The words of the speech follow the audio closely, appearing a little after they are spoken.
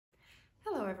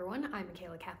I'm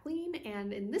Michaela Kathleen,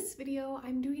 and in this video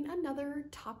I'm doing another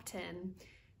top 10.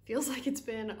 Feels like it's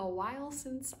been a while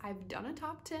since I've done a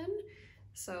top 10,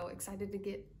 so excited to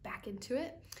get back into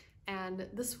it. And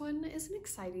this one is an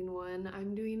exciting one.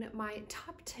 I'm doing my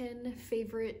top 10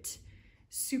 favorite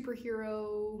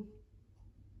superhero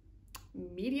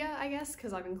media, I guess,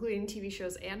 because I'm including TV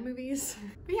shows and movies.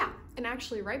 But yeah, and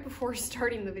actually right before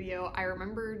starting the video, I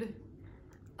remembered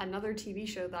another TV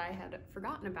show that I had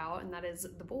forgotten about, and that is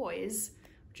The Boys,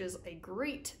 which is a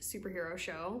great superhero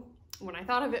show. When I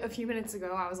thought of it a few minutes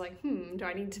ago, I was like, do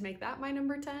I need to make that my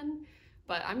number 10?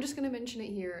 But I'm just gonna mention it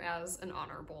here as an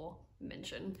honorable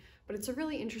mention. But it's a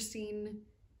really interesting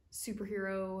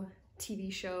superhero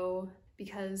TV show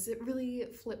because it really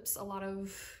flips a lot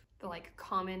of the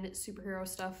common superhero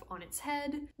stuff on its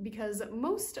head, because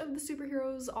most of the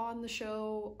superheroes on the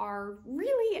show are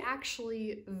really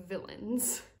actually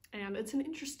villains. And it's an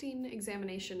interesting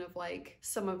examination of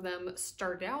some of them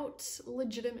start out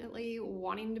legitimately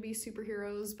wanting to be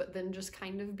superheroes, but then just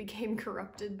kind of became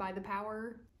corrupted by the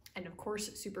power. And of course,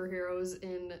 superheroes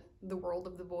in the world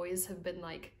of The Boys have been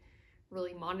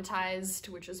really monetized,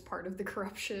 which is part of the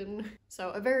corruption. So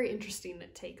a very interesting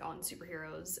take on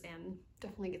superheroes, and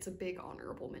definitely gets a big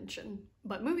honorable mention.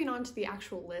 But moving on to the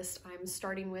actual list, I'm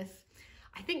starting with,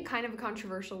 I think, kind of a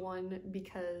controversial one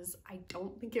because I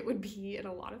don't think it would be in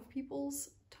a lot of people's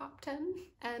top 10,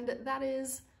 and that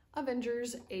is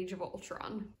Avengers: Age of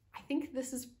Ultron. I think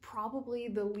this is probably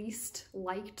the least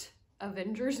liked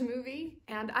Avengers movie,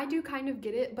 and I do kind of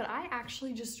get it, but I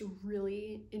actually just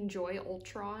really enjoy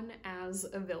Ultron as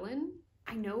a villain.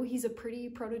 I know he's a pretty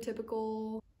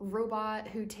prototypical robot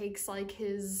who takes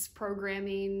his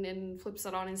programming and flips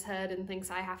it on his head and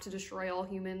thinks I have to destroy all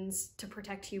humans to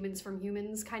protect humans from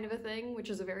humans kind of a thing,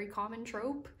 which is a very common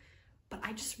trope, but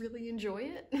I just really enjoy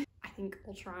it. I think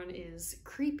Ultron is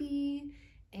creepy,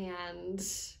 and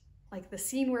the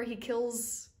scene where he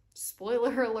kills,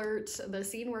 spoiler alert, the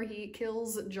scene where he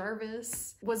kills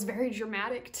Jarvis was very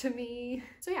dramatic to me.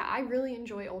 So yeah, I really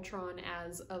enjoy Ultron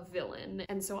as a villain,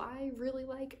 and so I really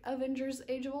like Avengers: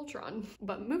 Age of Ultron.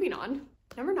 But moving on,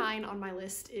 number 9 on my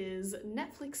list is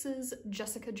Netflix's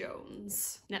Jessica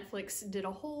Jones. Netflix did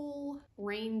a whole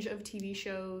range of TV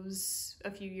shows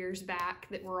a few years back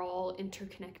that were all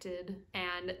interconnected,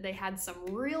 and they had some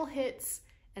real hits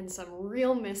and some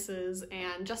real misses,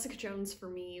 and Jessica Jones for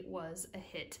me was a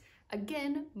hit.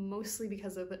 Again, mostly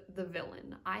because of the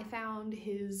villain. I found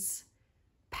his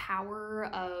power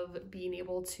of being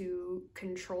able to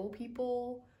control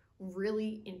people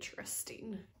really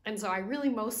interesting. And so I really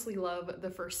mostly love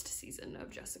the first season of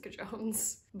Jessica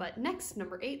Jones. But next,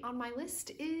 number 8 on my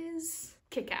list is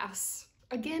Kick-Ass.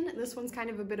 Again, this one's kind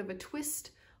of a bit of a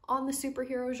twist on the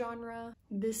superhero genre.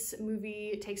 This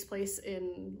movie takes place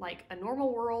in a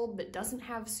normal world that doesn't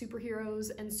have superheroes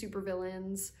and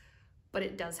supervillains, but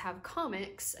it does have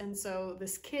comics. And so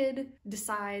this kid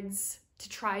decides to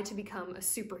try to become a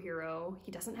superhero.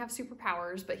 He doesn't have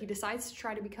superpowers, but he decides to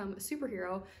try to become a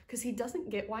superhero because he doesn't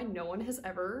get why no one has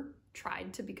ever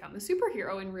tried to become a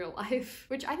superhero in real life,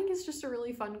 which I think is just a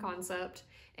really fun concept,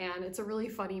 and it's a really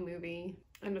funny movie,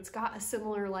 and it's got a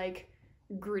similar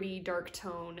gritty, dark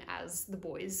tone as The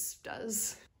Boys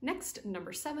does. Next,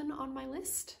 number 7 on my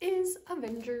list is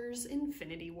Avengers: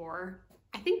 Infinity War.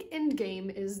 I think Endgame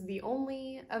is the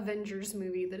only Avengers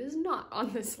movie that is not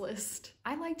on this list.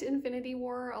 I liked Infinity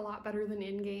War a lot better than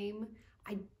Endgame.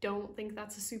 I don't think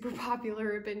that's a super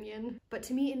popular opinion, but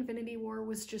to me Infinity War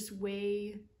was just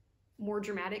way more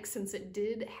dramatic, since it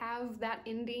did have that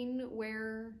ending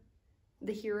where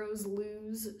the heroes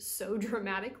lose so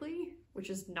dramatically, which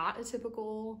is not a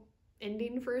typical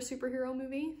ending for a superhero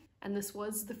movie. And this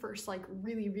was the first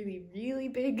really, really, really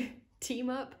big team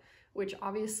up, which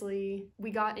obviously we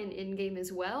got in Endgame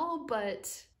as well,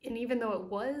 and even though it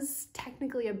was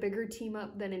technically a bigger team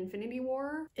up than Infinity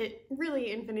War,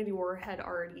 Infinity War had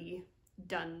already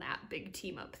done that big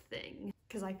team up thing.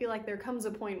 Because I feel like there comes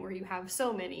a point where you have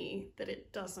so many that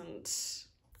it doesn't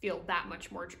feel that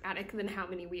much more dramatic than how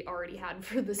many we already had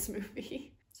for this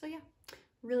movie. So yeah,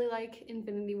 really like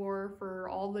Infinity War for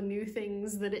all the new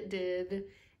things that it did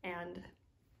and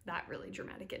that really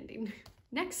dramatic ending.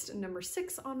 Next, number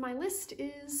 6 on my list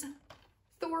is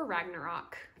Thor: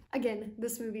 Ragnarok. Again,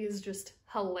 this movie is just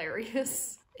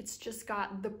hilarious. It's just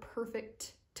got the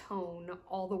perfect tone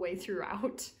all the way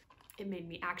throughout. It made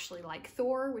me actually like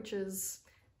Thor, which is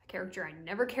a character I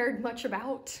never cared much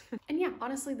about. And yeah,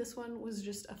 honestly, this one was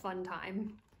just a fun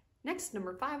time. Next,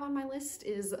 number 5 on my list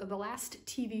is the last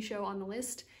TV show on the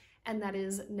list, and that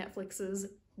is Netflix's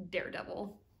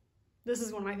Daredevil. This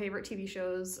is one of my favorite TV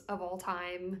shows of all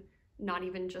time. not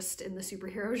even just in the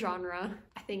superhero genre.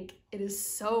 I think it is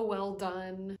so well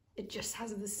done. It just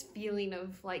has this feeling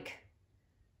of like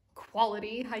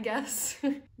quality, I guess.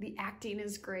 The acting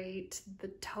is great, the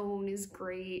tone is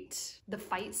great, the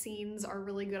fight scenes are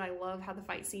really good. I love how the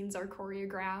fight scenes are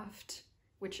choreographed,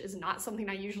 which is not something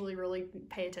I usually really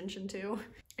pay attention to.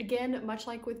 Again, much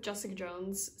like with Jessica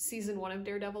Jones, season 1 of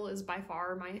Daredevil is by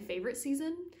far my favorite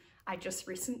season. I just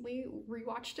recently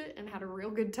rewatched it and had a real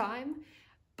good time,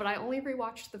 but I only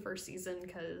rewatched the first season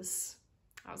because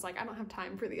I was like, I don't have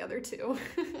time for the other two.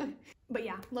 But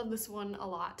yeah, love this one a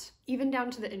lot. Even down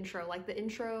to the intro, like the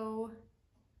intro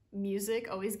music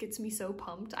always gets me so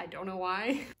pumped. I don't know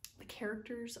why. The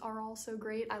characters are all so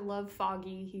great. I love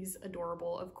Foggy, he's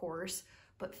adorable, of course,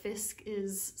 but Fisk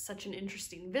is such an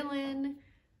interesting villain.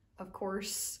 Of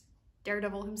course,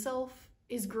 Daredevil himself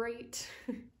is great.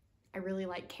 I really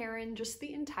like Karen, just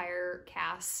the entire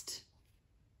cast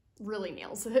really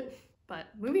nails it. But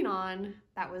moving on,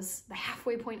 that was the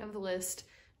halfway point of the list.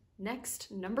 Next,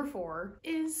 number 4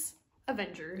 is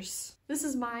Avengers. This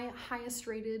is my highest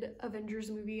rated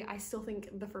Avengers movie. I still think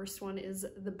the first one is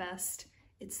the best.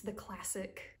 It's the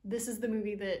classic. This is the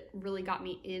movie that really got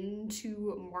me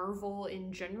into Marvel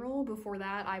in general. Before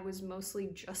that, I was mostly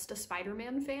just a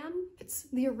Spider-Man fan. It's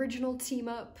the original team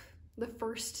up, the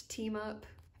first team up.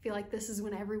 I feel like this is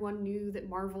when everyone knew that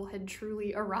Marvel had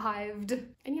truly arrived.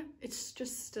 And yeah, it's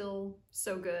just still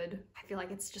so good. I feel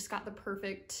like it's just got the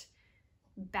perfect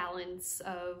balance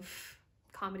of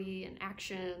comedy and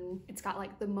action. It's got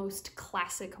like the most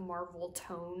classic Marvel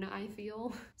tone, I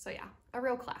feel. So yeah, a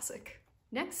real classic.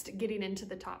 Next, getting into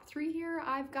the top 3 here,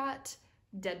 I've got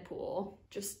Deadpool.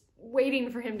 Just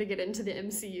waiting for him to get into the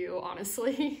MCU,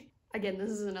 honestly. Again, this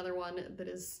is another one that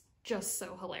is just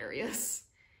so hilarious.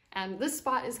 And this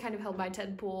spot is kind of held by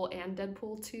Deadpool and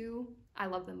Deadpool 2. I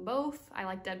love them both. I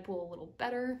like Deadpool a little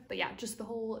better. But yeah, just the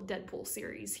whole Deadpool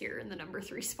series here in the number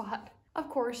 3 spot. Of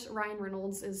course, Ryan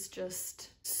Reynolds is just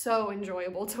so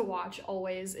enjoyable to watch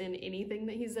always in anything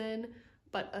that he's in,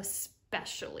 but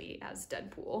especially as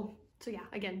Deadpool. So yeah,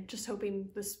 again, just hoping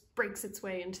this breaks its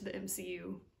way into the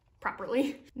MCU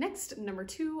properly. Next, number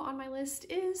 2 on my list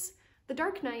is The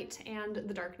Dark Knight and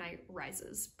The Dark Knight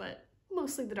Rises, but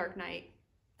mostly The Dark Knight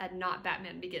and not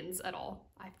Batman Begins at all.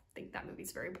 I think that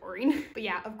movie's very boring. But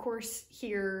yeah, of course,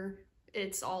 here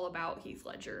it's all about Heath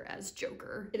Ledger as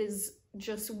Joker. It is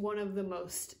just one of the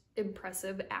most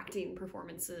impressive acting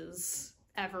performances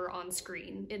ever on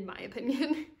screen, in my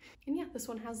opinion. And yeah, this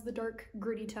one has the dark,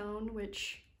 gritty tone,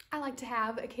 which I like to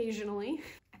have occasionally.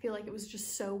 I feel like it was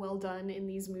just so well done in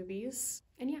these movies.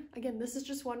 And yeah, again, this is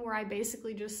just one where I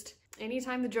basically just,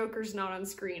 anytime the Joker's not on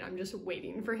screen, I'm just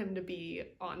waiting for him to be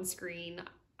on screen.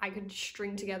 I could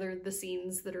string together the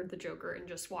scenes that are the Joker and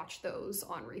just watch those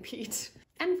on repeat.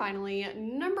 And finally,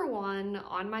 number 1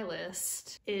 on my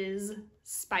list is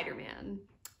Spider-Man.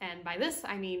 And by this,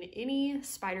 I mean any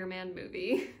Spider-Man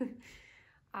movie.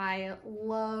 I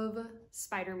love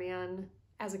Spider-Man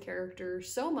as a character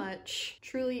so much.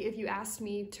 Truly, if you asked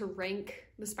me to rank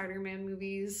the Spider-Man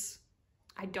movies,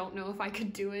 I don't know if I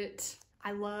could do it.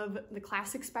 I love the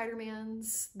classic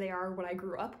Spider-Mans. They are what I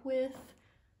grew up with.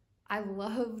 I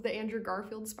love the Andrew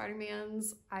Garfield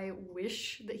Spider-Mans. I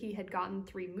wish that he had gotten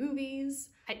 3 movies.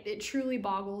 It truly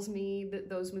boggles me that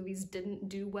those movies didn't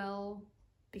do well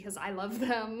because I love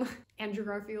them. Andrew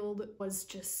Garfield was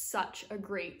just such a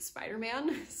great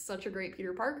Spider-Man, such a great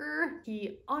Peter Parker.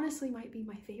 He honestly might be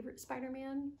my favorite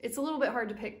Spider-Man. It's a little bit hard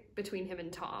to pick between him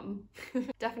and Tom.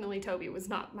 Definitely Tobey was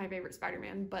not my favorite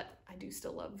Spider-Man, but I do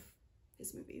still love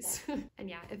his movies. And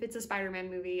yeah, if it's a Spider-Man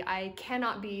movie, I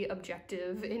cannot be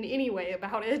objective in any way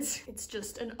about it. It's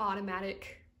just an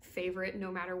automatic favorite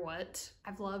no matter what.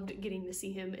 I've loved getting to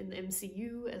see him in the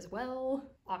MCU as well.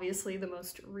 Obviously, the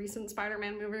most recent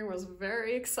Spider-Man movie was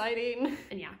very exciting.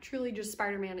 And yeah, truly just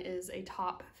Spider-Man is a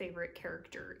top favorite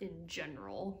character in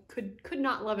general. Could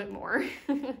not love it more.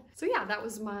 So yeah, that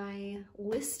was my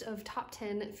list of top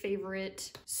 10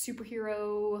 favorite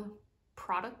superhero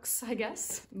products, I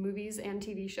guess, movies and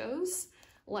TV shows.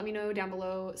 Let me know down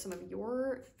below some of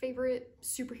your favorite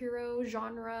superhero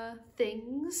genre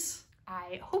things.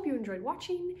 I hope you enjoyed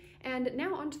watching, and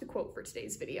now on to the quote for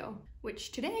today's video,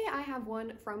 which today I have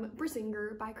one from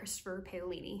Brazinger by Christopher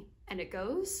Paolini, and it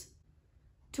goes,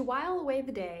 "To while away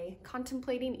the day,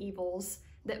 contemplating evils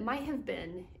that might have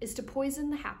been is to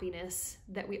poison the happiness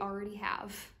that we already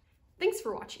have." Thanks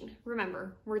for watching.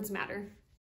 Remember, words matter.